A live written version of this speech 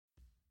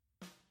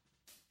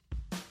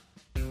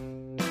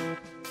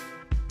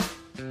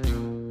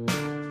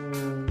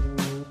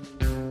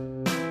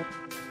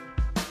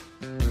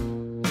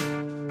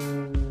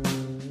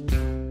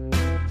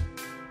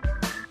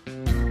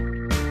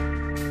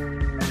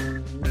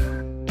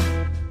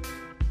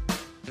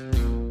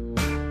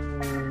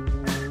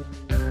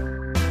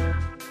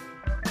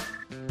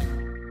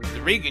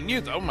Reagan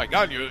Youth. Oh my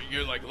God,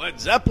 you're like Led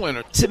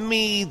Zeppelin. To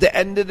me, the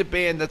end of the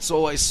band, that's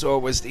all I saw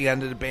was the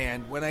end of the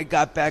band. When I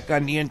got back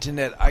on the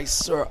internet, I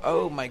saw,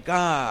 oh my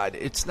God,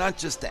 it's not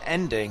just the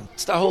ending,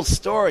 it's the whole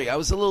story. I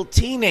was a little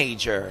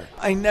teenager.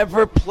 I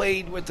never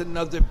played with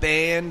another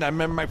band. I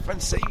remember my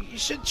friends say, you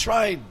should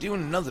try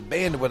doing another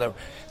band or whatever.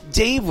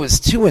 Dave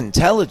was too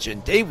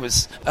intelligent. Dave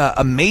was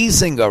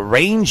amazing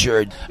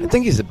arranger. I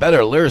think he's a better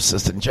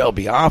lyricist than Joe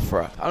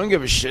Biafra. I don't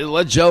give a shit.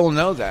 Let Joe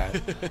know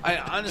that. I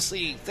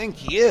honestly think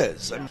he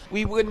is. I mean,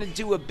 we were going to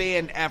do a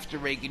band after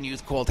Reagan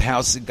Youth called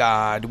House of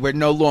God. We're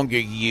no longer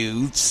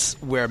youths.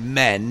 We're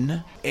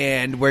men.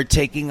 And we're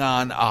taking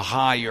on a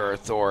higher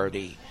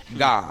authority.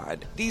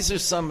 God. These are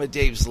some of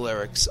Dave's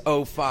lyrics.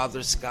 Oh,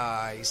 Father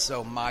Sky,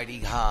 so mighty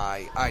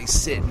high, I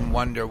sit and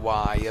wonder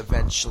why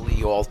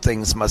eventually all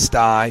things must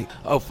die.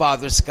 Oh,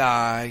 Father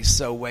Sky,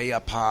 so way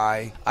up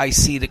high, I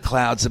see the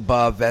clouds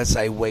above as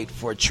I wait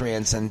for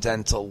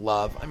transcendental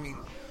love. I mean,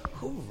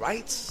 who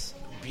writes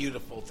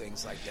beautiful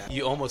things like that?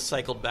 You almost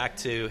cycled back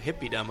to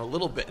hippiedom a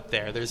little bit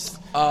there. There's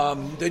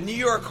the New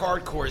York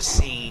hardcore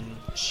scene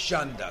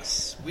shunned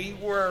us. We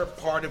were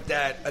part of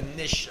that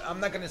initial. I'm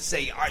not going to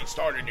say I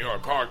started New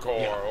York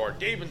hardcore or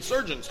Dave and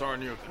Surgeon started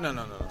New York.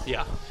 No.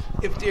 Yeah.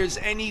 If there's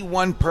any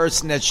one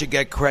person that should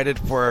get credit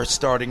for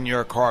starting New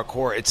York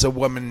hardcore, it's a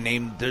woman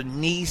named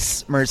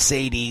Denise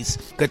Mercedes,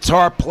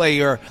 guitar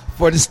player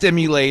for the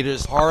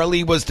Stimulators.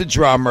 Harley was the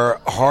drummer.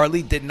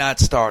 Harley did not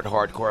start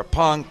hardcore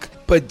punk,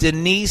 but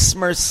Denise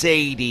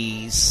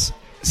Mercedes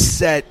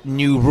set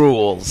new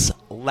rules.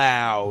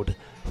 Loud,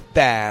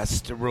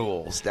 fast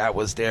rules. That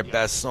was their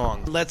best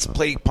song. Let's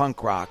play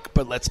punk rock,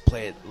 but let's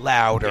play it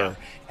louder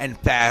and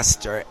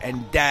faster.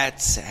 And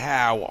that's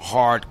how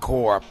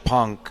hardcore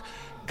punk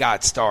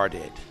got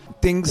started.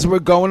 Things were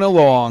going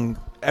along.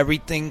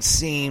 Everything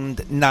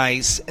seemed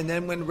nice. And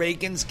then when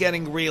Reagan's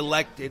getting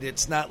reelected,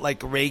 it's not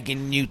like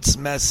Reagan Youth's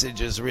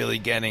message is really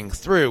getting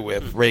through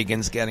if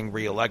Reagan's getting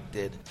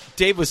reelected.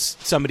 Dave was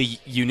somebody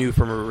you knew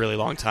from a really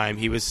long time.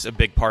 He was a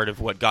big part of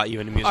what got you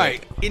into music. All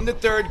right. In the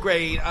third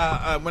grade,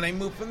 when I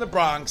moved from the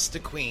Bronx to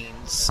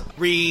Queens,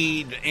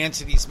 Reed,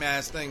 Anthony's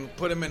Mass thing,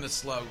 put him in a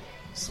slow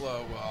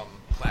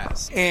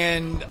class.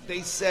 And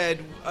they said,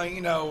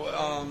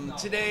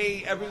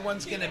 today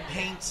everyone's going to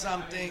paint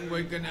something.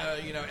 We're going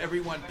to,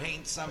 everyone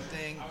paint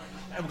something.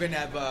 And we're going to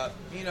have,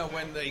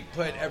 when they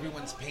put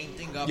everyone's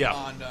painting up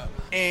on.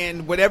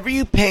 And whatever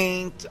you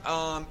paint,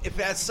 if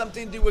it has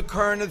something to do with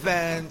current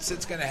events,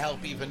 it's going to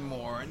help even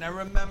more. And I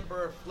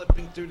remember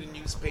flipping through the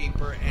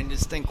newspaper and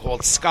this thing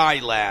called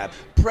Skylab,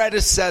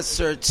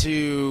 predecessor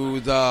to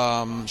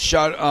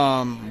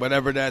the,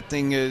 whatever that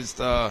thing is,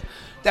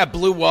 that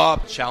blew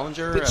up.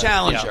 Challenger? The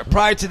Challenger. Yeah.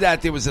 Prior to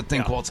that, there was a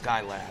thing called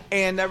Skylab.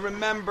 And I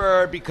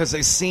remember, because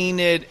I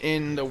seen it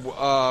in the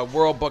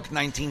World Book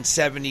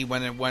 1970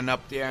 when it went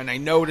up there, and I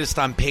noticed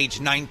on page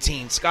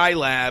 19,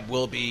 Skylab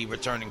will be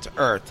returning to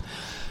Earth.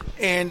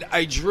 And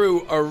I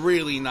drew a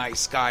really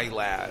nice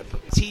Skylab.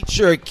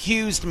 Teacher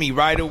accused me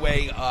right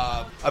away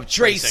of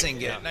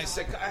tracing it. And I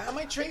said, how am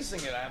I tracing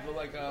it? I have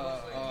like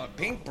a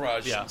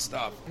paintbrush and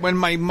stuff. When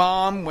my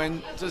mom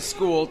went to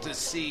school to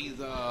see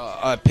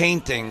the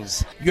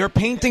paintings, your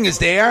painting is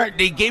there?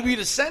 They gave you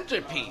the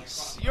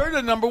centerpiece. You're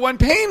the number one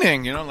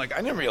painting. I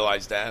didn't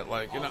realize that.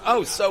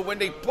 So when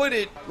they put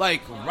it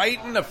like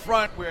right in the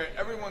front where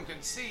everyone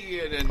can see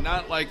it and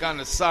not like on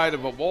the side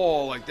of a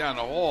wall, like down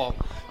the hall,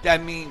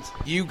 that means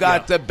you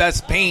got the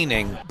best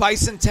painting.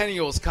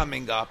 Bicentennial's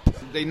coming up.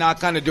 They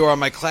knock on the door of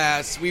my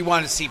class. We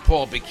want to see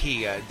Paul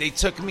Bakia. They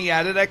took me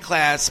out of that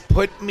class,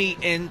 put me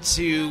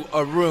into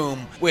a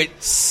room with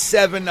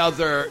 7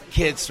 other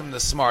kids from the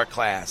smart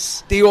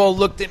class. They all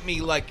looked at me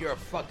like you're a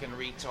fucking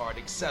retard,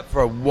 except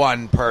for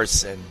one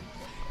person.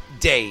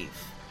 Dave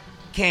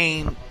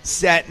came,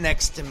 sat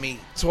next to me,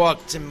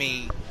 talked to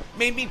me,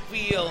 made me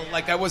feel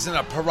like I wasn't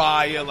a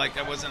pariah, like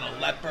I wasn't a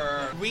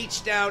leper.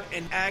 Reached out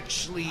and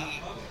actually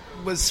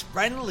was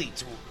friendly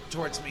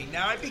towards me.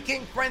 Now, I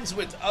became friends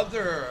with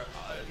other,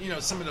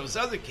 some of those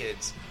other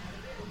kids.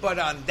 But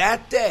on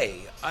that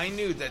day, I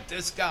knew that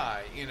this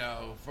guy,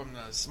 from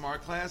the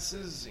smart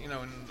classes,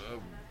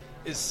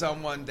 is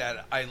someone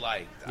that I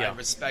liked, I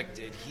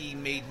respected. He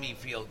made me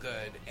feel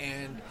good.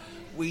 And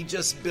we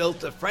just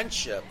built a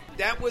friendship.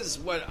 That was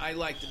what I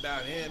liked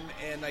about him,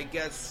 and I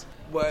guess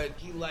what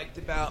he liked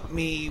about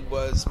me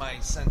was my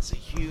sense of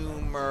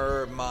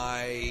humor.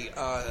 I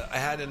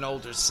had an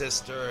older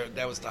sister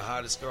that was the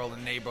hottest girl in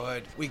the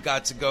neighborhood. We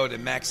got to go to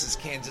Max's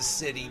Kansas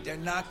City. They're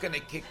not going to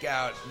kick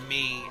out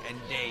me and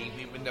Dave,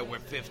 even though we're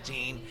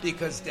 15,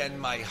 because then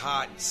my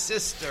hot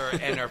sister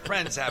and her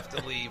friends have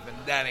to leave,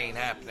 and that ain't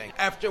happening.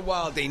 After a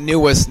while, they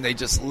knew us, and they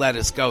just let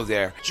us go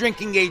there.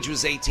 Drinking age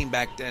was 18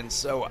 back then,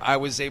 so I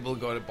was able to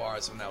go to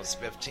bars when I was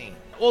 15.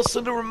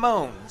 Also, the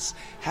Ramones,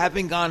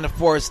 having gone to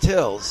Forest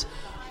Hills,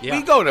 Yeah.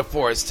 We go to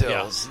Forest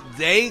Hills. Yeah.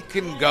 They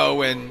can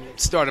go and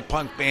start a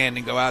punk band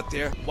and go out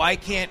there. Why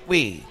can't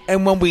we?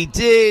 And when we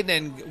did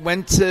and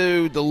went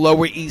to the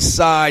Lower East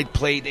Side,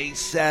 played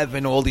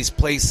A7, all these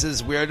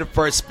places, we were the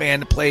first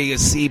band to play a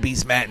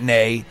CB's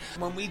matinee.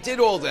 When we did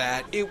all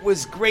that, it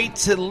was great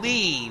to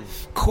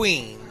leave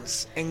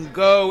Queens and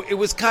go. It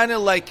was kind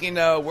of like,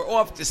 we're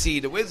off to see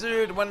the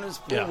Wizard, one was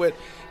with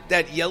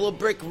that yellow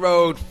brick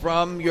road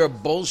from your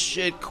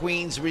bullshit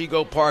Queens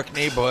Rego Park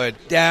neighborhood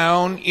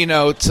down,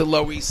 to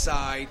Lower East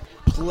Side,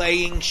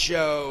 playing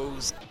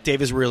shows.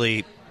 Dave is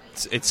really,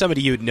 it's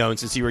somebody you'd known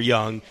since you were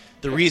young.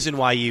 The reason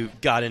why you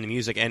got into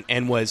music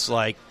and was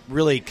like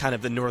really kind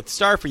of the North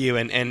Star for you.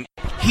 And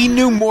he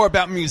knew more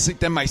about music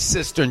than my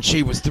sister, and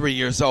she was 3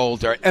 years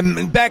older.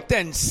 And back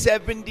then,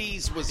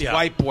 70s was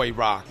white boy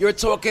rock. You're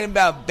talking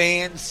about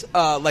bands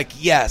like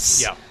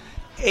Yes. Yeah.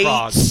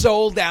 8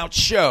 sold-out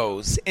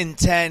shows in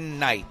 10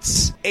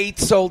 nights. 8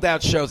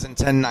 sold-out shows in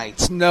 10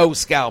 nights. No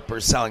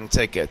scalpers selling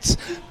tickets.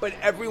 But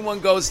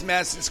everyone goes to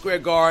Madison Square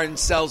Garden,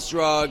 sells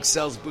drugs,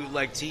 sells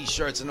bootleg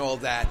T-shirts and all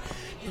that.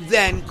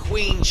 Then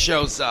Queen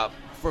shows up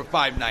for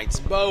 5 nights.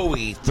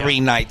 Bowie, 3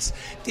 nights.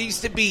 There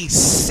used to be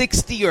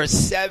 60 or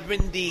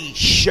 70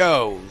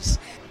 shows.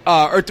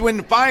 Earth,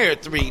 Wind & Fire,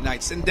 3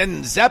 nights. And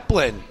then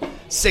Zeppelin,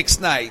 6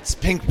 nights.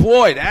 Pink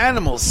Floyd,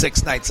 Animals,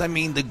 6 nights. I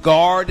mean, the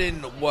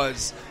Garden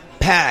was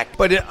packed,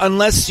 but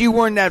unless you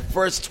were in that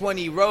first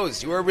 20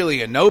 rows, you were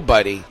really a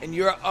nobody. And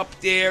you're up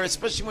there,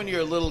 especially when you're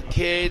a little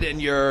kid and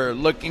you're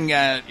looking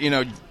at,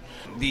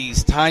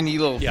 these tiny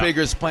little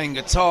figures playing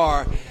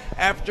guitar.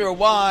 After a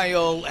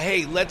while,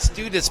 hey, let's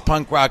do this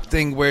punk rock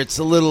thing where it's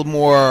a little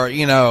more,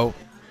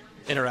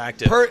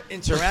 interactive.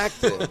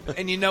 Interactive.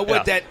 And you know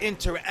what? That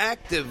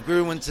interactive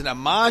grew into the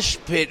mosh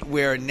pit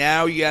where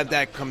now you have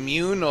that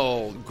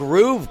communal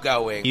groove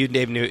going. You and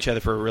Dave knew each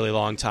other for a really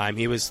long time.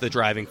 He was the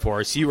driving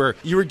force. You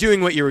were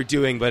doing what you were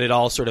doing, but it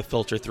all sort of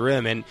filtered through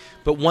him.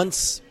 But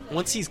once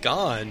he's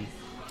gone,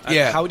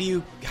 how do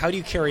you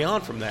carry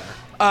on from there?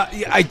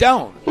 I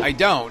don't.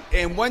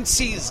 And once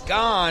he's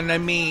gone, I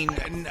mean,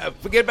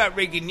 forget about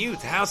Reagan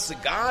Youth. House of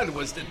God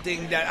was the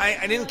thing that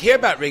I didn't care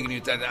about Reagan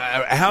Youth.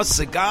 House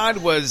of God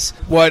was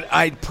what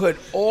I'd put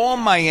all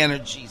my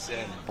energies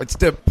in. It's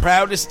the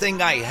proudest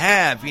thing I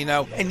have,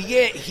 And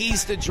yet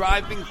he's the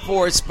driving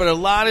force, but a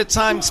lot of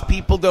times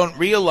people don't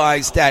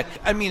realize that.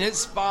 I mean,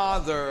 his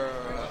father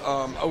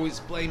always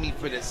blamed me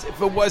for this.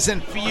 If it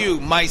wasn't for you,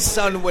 my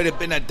son would have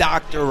been a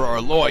doctor or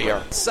a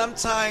lawyer.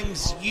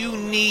 Sometimes you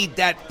need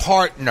that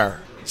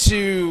partner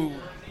to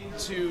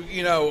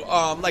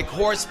like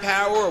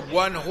horsepower.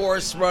 1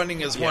 horse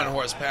running is 1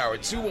 horsepower.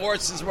 2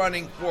 horses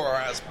running, 4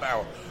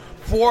 horsepower.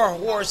 4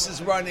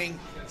 horses running,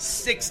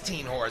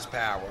 16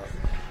 horsepower.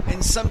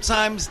 And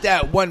sometimes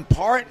that one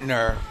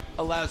partner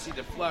allows you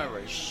to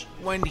flourish.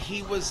 When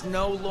he was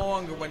no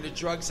longer, when the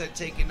drugs had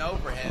taken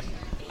over him,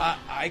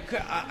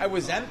 I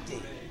was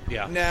empty.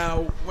 Yeah.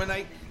 Now, when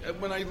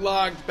I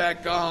logged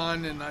back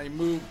on and I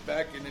moved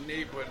back in the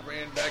neighborhood,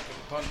 ran back in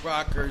Punk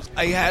Rockers,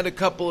 I had a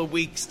couple of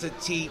weeks to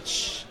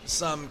teach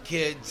some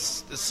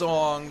kids the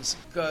songs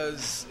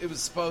because it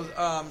was supposed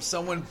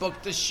someone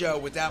booked the show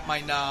without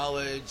my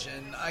knowledge,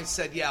 and I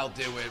said, yeah, I'll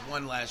do it,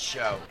 one last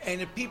show.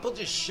 And if people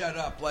just shut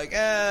up, like,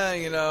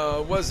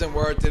 it wasn't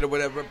worth it or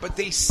whatever, but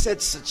they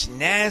said such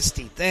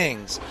nasty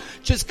things.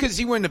 Just because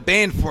you were in the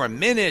band for a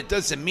minute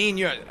doesn't mean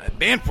you're in a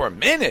band for a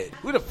minute.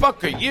 Who the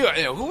fuck are you?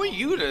 Who are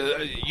you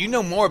to, you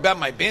know more about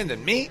my band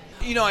than me?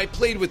 I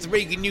played with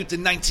Reagan Youth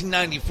in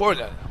 1994.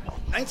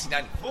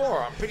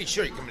 1994, I'm pretty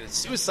sure he committed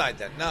suicide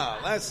then. No,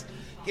 last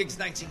gig's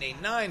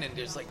 1989, and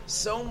there's like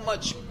so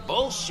much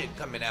bullshit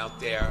coming out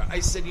there.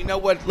 I said, you know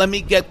what? Let me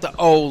get the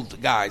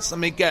old guys.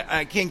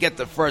 I can't get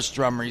the first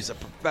drummer. He's a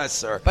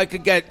professor. If I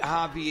could get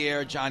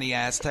Javier, Johnny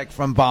Aztec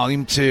from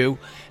Volume 2,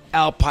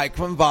 Al Pike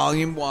from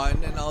Volume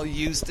 1, and I'll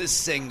use the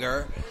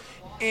singer.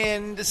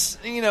 And,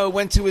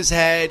 went to his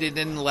head. It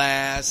didn't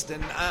last.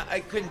 And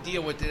I couldn't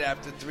deal with it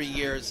after 3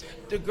 years.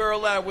 The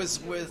girl I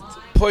was with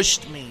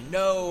pushed me.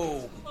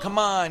 No, come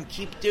on,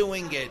 keep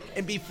doing it.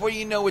 And before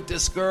you know it,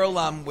 this girl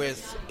I'm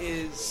with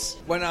is,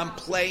 when I'm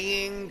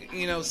playing,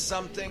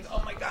 something,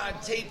 oh my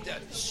God, tape that.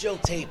 She'll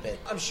tape it.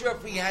 I'm sure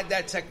if we had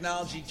that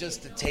technology,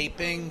 just the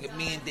taping,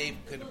 me and Dave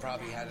could have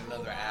probably had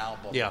another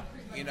album. Yeah.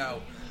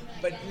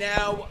 But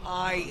now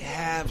I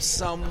have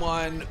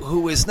someone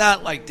who is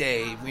not like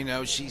Dave.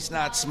 She's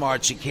not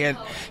smart.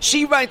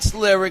 She writes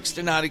lyrics.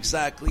 They're not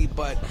exactly,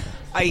 but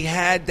I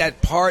had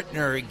that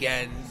partner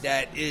again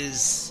that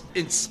is,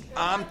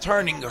 I'm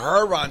turning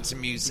her onto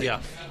music.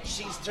 Yeah.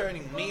 She's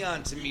turning me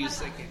onto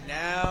music. And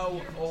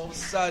now, all of a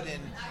sudden,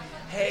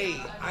 hey,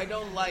 I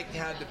don't like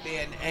how the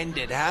band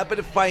ended. How about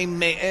if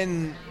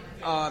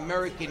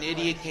American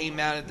Idiot came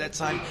out at that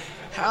time?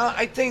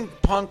 I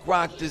think punk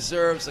rock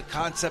deserves a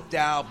concept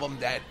album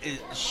that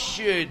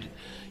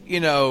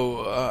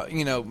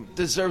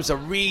deserves a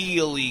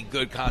really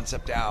good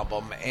concept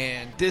album.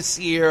 And this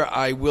year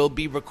I will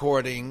be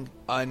recording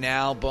an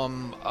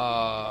album,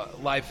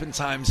 Life and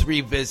Times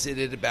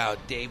Revisited,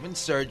 about Dave and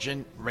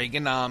Surgeon,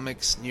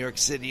 Reaganomics, New York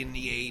City in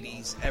the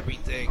 80s,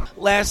 everything.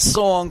 Last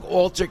song,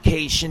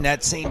 Altercation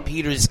at St.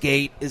 Peter's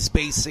Gate, is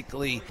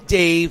basically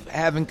Dave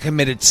having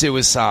committed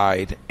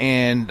suicide.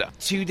 And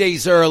 2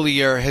 days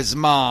earlier, his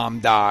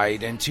mom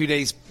died, and 2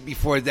 days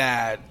before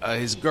that,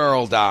 his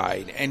girl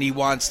died, and he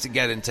wants to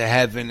get into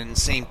heaven in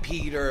St.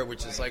 Peter,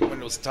 which is like one of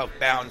those tough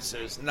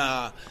bouncers.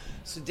 Nah.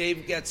 So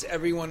Dave gets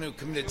everyone who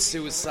committed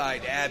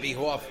suicide, Abby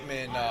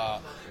Hoffman,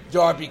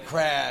 Darby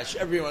Crash,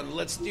 everyone,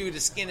 let's do the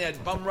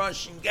Skinhead Bum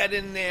Rush and get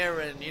in there,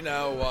 and, you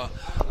know,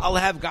 I'll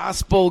have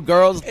gospel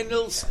girls. And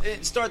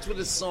it starts with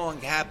a song,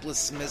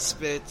 Hapless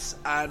Misfits,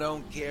 I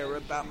don't care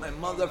about my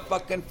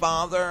motherfucking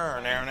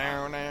father,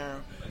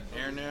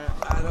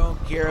 I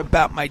don't care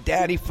about my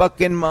daddy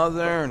fucking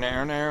mother.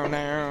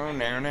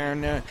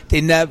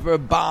 They never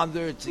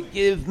bothered to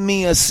give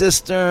me a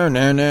sister.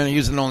 He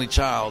was an only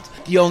child.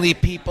 The only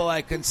people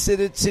I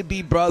consider to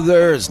be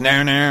brothers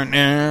are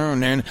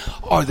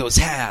those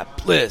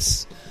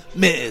hapless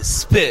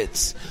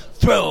misfits.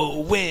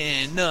 Throw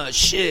in a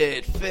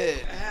shit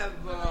fit. I have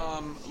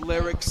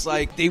lyrics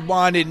like, they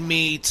wanted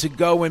me to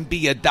go and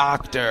be a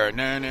doctor,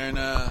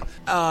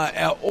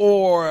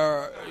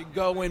 or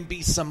go and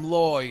be some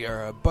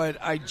lawyer, but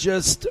I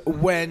just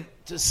went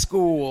to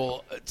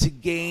school to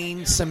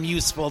gain some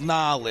useful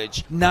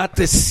knowledge, not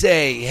to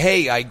say,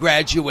 hey, I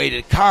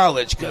graduated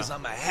college, because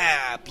I'm a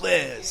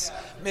hapless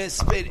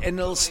misfit. And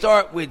it'll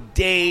start with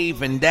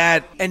Dave and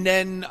that, and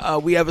then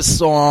we have a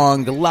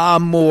song,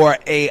 L'amour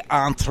est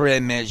entre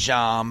mes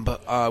jambes.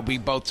 We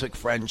both took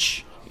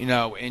French, you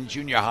know, in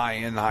junior high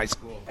and high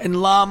school. And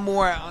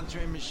l'amour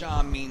entre mes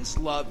jambes means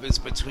love is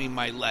between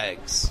my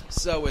legs.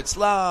 So it's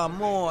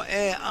l'amour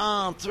est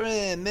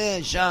entre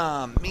mes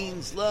jambes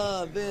means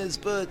love is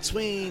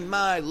between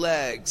my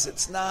legs.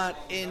 It's not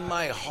in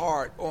my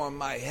heart or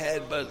my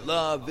head, but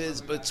love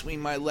is between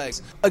my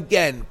legs.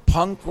 Again,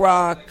 punk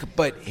rock,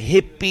 but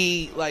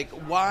hippie. Like,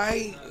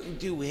 why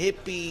do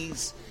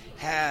hippies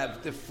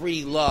have the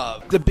free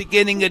love? The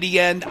beginning of the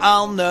end,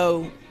 I'll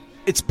know.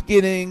 It's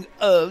beginning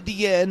of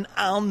the end,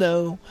 I'll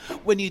know.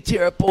 When you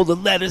tear up all the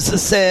letters to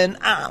send,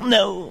 I'll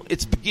know.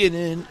 It's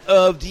beginning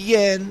of the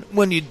end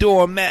when your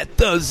doormat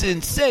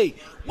doesn't say,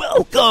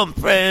 welcome,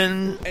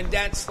 friend. And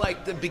that's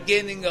like the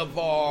beginning of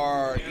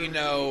our, you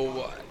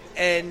know,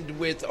 end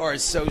with our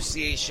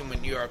association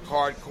with New York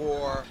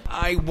hardcore.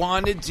 I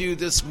want to do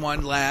this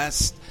one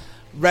last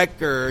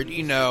record,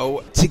 you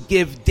know, to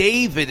give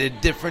David a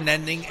different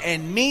ending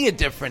and me a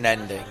different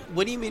ending.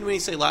 What do you mean when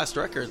you say last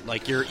record?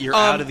 Like you're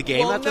out of the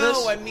game after this?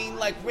 No, I mean,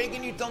 like,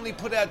 Reagan Youth only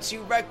put out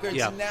 2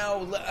 records, and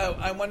now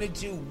I want to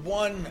do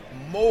one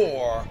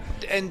more.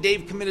 And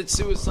Dave committed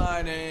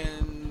suicide,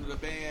 and the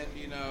band,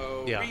 you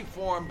know,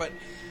 reformed, but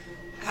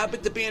how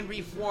about the band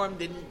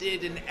reformed and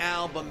did an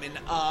album in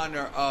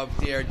honor of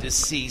their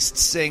deceased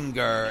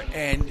singer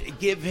and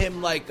give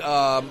him like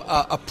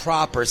a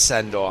proper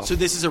send-off? So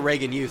this is a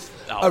Reagan Youth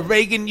album. A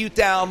Reagan Youth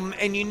album.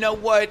 And you know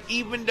what?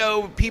 Even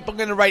though people are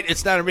going to write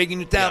it's not a Reagan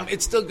Youth album,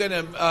 it's still going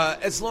to,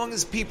 as long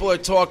as people are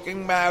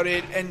talking about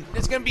it, and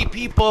there's going to be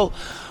people...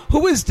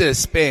 Who is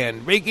this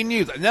band? Reagan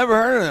Youth. I've never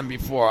heard of them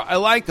before. I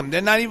like them.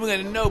 They're not even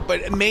going to know,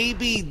 but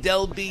maybe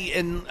they'll be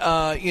in,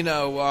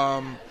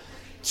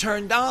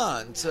 turned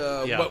on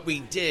to what we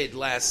did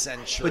last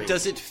century. But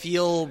does it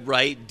feel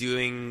right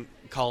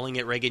calling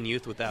it Reagan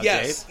Youth without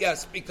Dave?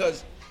 Yes,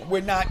 because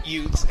we're not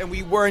youths, and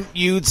we weren't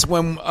youths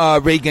when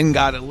Reagan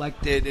got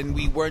elected, and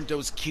we weren't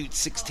those cute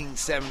 16,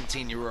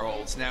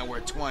 17-year-olds. Now we're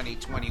 20,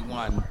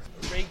 21.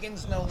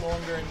 Reagan's no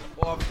longer in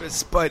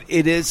office, but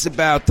it is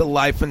about the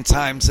life and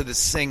times of the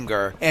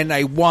singer, and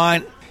I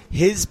want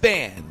his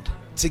band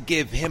to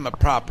give him a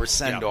proper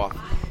send-off.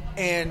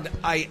 And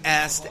I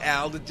asked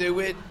Al to do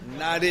it.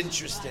 Not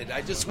interested.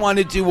 I just want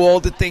to do all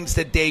the things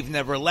that Dave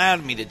never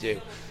allowed me to do.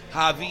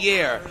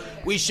 Javier,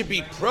 we should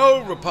be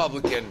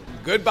pro-Republican.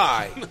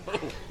 Goodbye.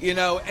 You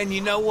know, and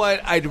you know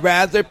what? I'd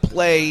rather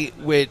play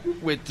with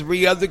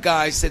 3 other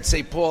guys that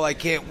say, Paul, I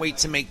can't wait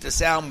to make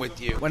this album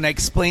with you. When I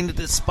explained it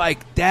to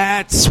Spike,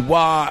 that's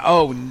why.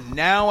 Oh,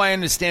 now I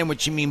understand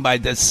what you mean by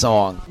this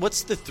song.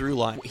 What's the through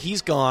line?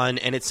 He's gone,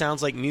 and it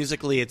sounds like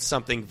musically it's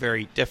something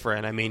very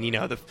different. I mean, you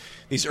know,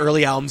 these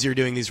early albums you're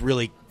doing these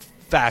really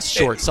fast,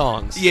 short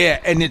songs. Yeah,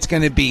 and it's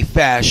going to be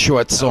fast,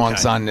 short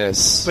songs on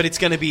this. But it's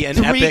going to be an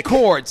 3 epic...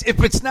 chords.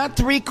 If it's not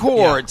 3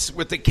 chords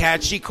with a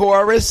catchy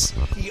chorus,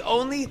 the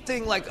only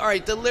thing, like, all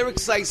right, the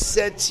lyrics I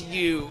said to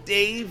you,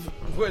 Dave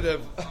would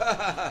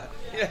have...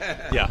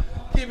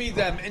 give me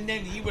them, and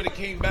then he would have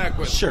came back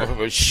with,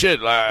 oh, shit,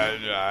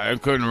 I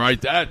couldn't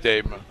write that,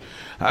 Dave.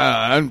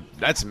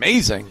 That's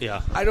amazing.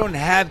 Yeah. I don't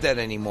have that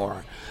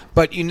anymore.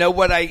 But you know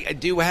what I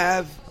do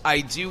have? I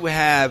do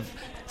have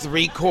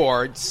 3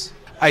 chords.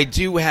 I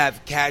do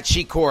have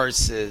catchy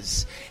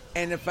choruses,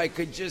 and if I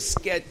could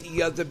just get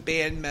the other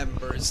band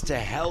members to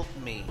help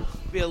me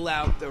fill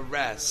out the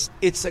rest,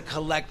 it's a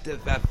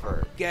collective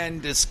effort.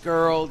 Again, this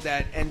girl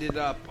that ended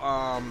up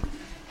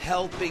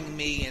helping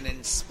me and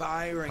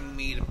inspiring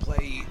me to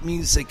play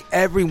music.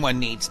 Everyone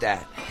needs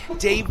that.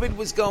 David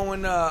was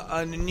going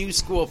on a new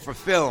school for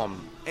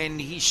film, and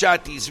he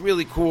shot these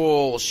really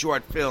cool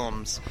short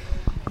films.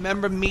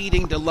 Remember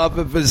meeting the love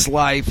of his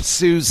life,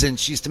 Susan.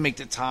 She used to make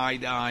the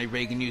tie-dye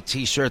Reagan U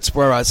t-shirts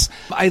for us.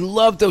 I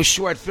love those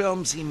short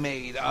films he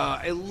made.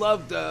 I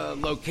love the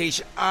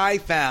location. I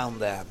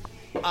found them.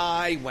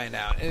 I went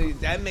out. And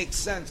that makes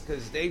sense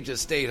because Dave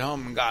just stayed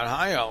home and got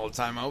high all the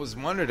time. I always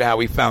wondered how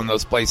he found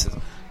those places.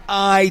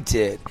 I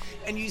did.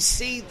 And you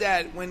see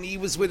that when he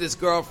was with his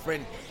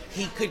girlfriend,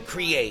 he could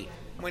create.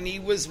 When he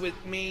was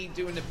with me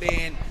doing the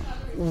band,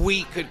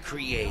 we could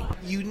create.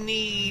 You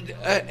need...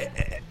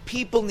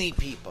 people need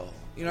people.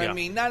 You know what I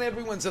mean? Not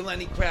everyone's a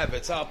Lenny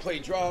Kravitz. I'll play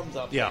drums,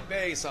 I'll play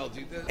bass, I'll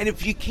do this. And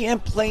if you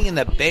can't play in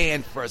a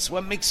band first,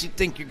 what makes you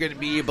think you're going to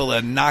be able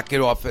to knock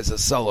it off as a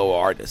solo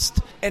artist?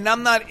 And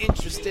I'm not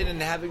interested in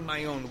having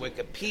my own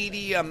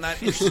Wikipedia. I'm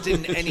not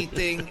interested in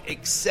anything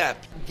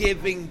except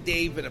giving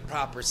David a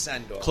proper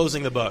send-off.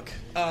 Closing the book.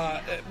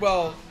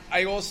 Well,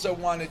 I also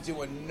want to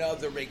do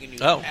another Reagan U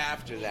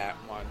after that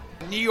one.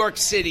 New York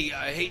City,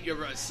 I hate your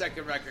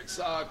second record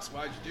sucks.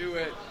 Why'd you do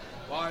it?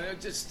 Well,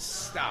 just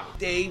stop.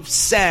 Dave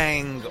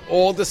sang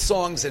all the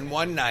songs in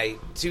one night,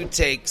 2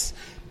 takes,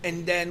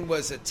 and then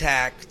was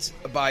attacked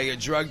by a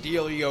drug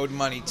dealer he owed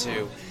money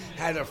to.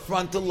 Had a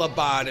frontal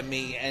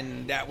lobotomy,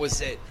 and that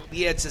was it.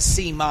 Yeah, it's a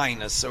C-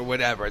 or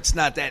whatever. It's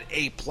not that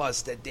A+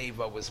 that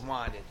Dave always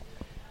wanted.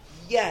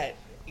 Yet,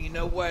 you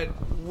know what?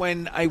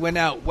 When I went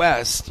out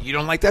west, you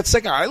don't like that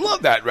singer? I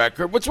love that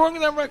record. What's wrong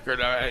with that record?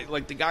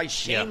 Like the guy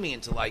shamed me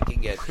into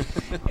liking it.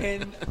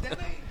 And then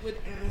I would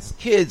ask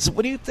kids,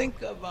 what do you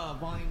think of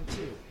Volume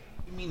 2?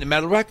 You mean the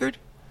metal record?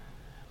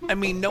 I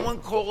mean, no one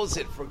calls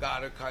it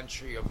Forgotten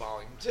Country or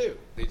Volume 2.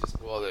 They just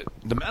call it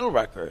the metal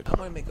record. I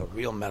want to make a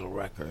real metal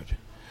record.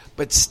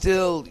 But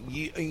still,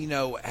 you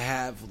know,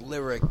 have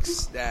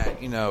lyrics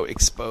that, you know,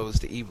 expose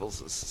the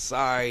evils of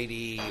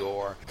society,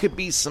 or it could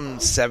be some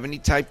 70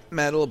 type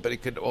metal, but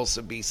it could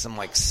also be some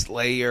like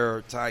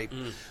Slayer type,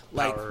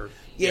 like power.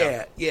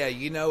 Yeah,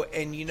 you know,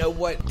 and you know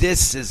what?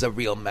 This is a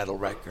real metal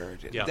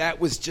record. Yeah.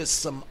 That was just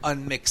some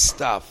unmixed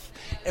stuff.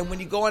 And when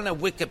you go on a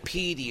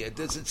Wikipedia,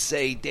 does it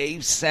say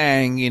Dave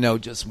sang, you know,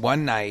 just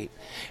one night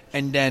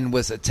and then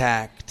was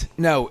attacked?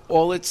 No,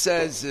 all it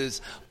says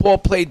is Paul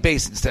played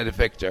bass instead of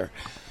Victor.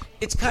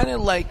 It's kind of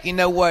like, you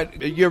know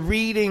what, you're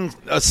reading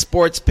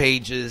sports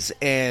pages,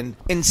 and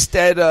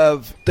instead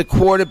of the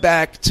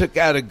quarterback took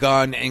out a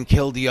gun and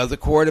killed the other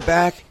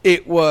quarterback,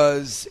 it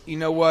was, you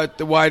know what,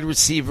 the wide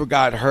receiver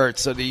got hurt,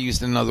 so they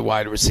used another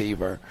wide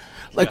receiver.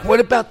 Like, what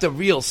about the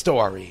real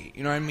story?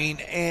 You know what I mean?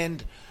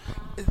 And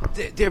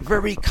they're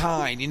very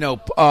kind. You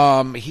know,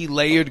 he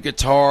layered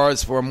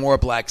guitars for a more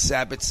Black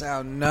Sabbath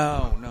sound.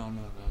 No.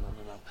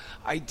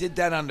 I did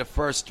that on the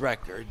first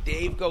record.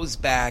 Dave goes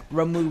back,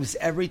 removes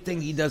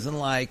everything he doesn't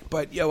like,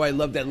 but, I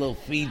love that little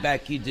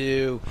feedback you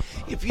do.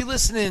 If you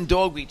listen to In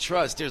Dog We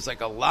Trust, there's,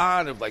 like, a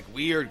lot of, like,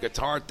 weird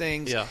guitar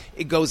things. Yeah.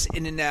 It goes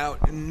in and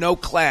out, no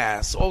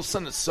class. All of a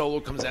sudden, a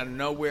solo comes out of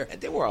nowhere.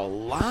 And there were a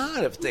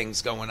lot of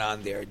things going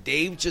on there.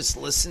 Dave just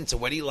listened to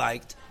what he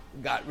liked,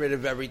 got rid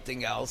of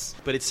everything else.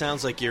 But it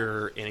sounds like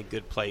you're in a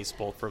good place,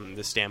 both from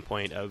the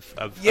standpoint of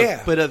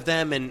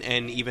them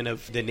and even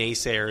of the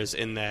naysayers,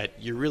 in that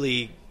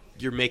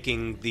you're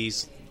making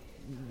these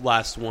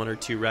last 1 or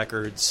 2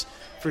 records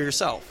for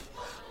yourself.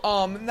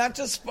 Not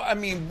just,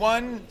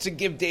 one, to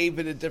give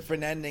David a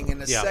different ending,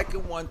 and the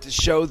second one to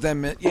show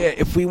them,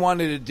 if we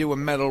wanted to do a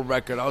metal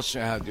record, I'll show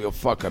you how to do a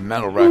fucking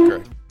metal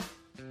record.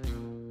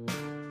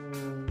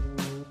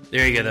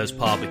 There you go. That was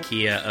Paul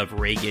Bakia of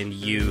Reagan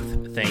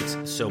Youth. Thanks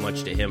so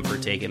much to him for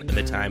taking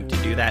the time to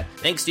do that.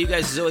 Thanks to you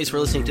guys, as always, for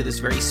listening to this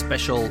very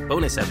special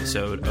bonus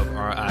episode of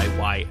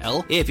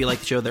RIYL. If you like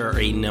the show, there are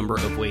a number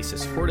of ways to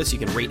support us. You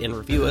can rate and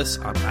review us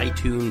on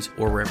iTunes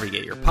or wherever you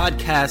get your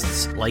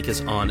podcasts. Like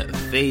us on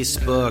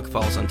Facebook.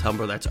 Follow us on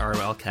Tumblr. That's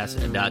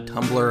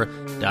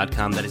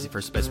RIYLcast.tumblr.com. That is the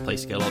first best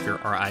place to get all of your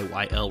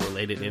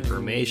RIYL-related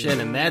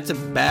information. And that's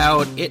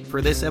about it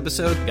for this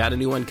episode. Got a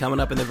new one coming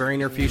up in the very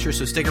near future,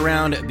 so stick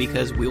around,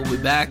 because we'll be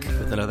back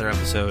with another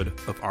episode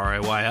of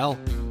RIYL.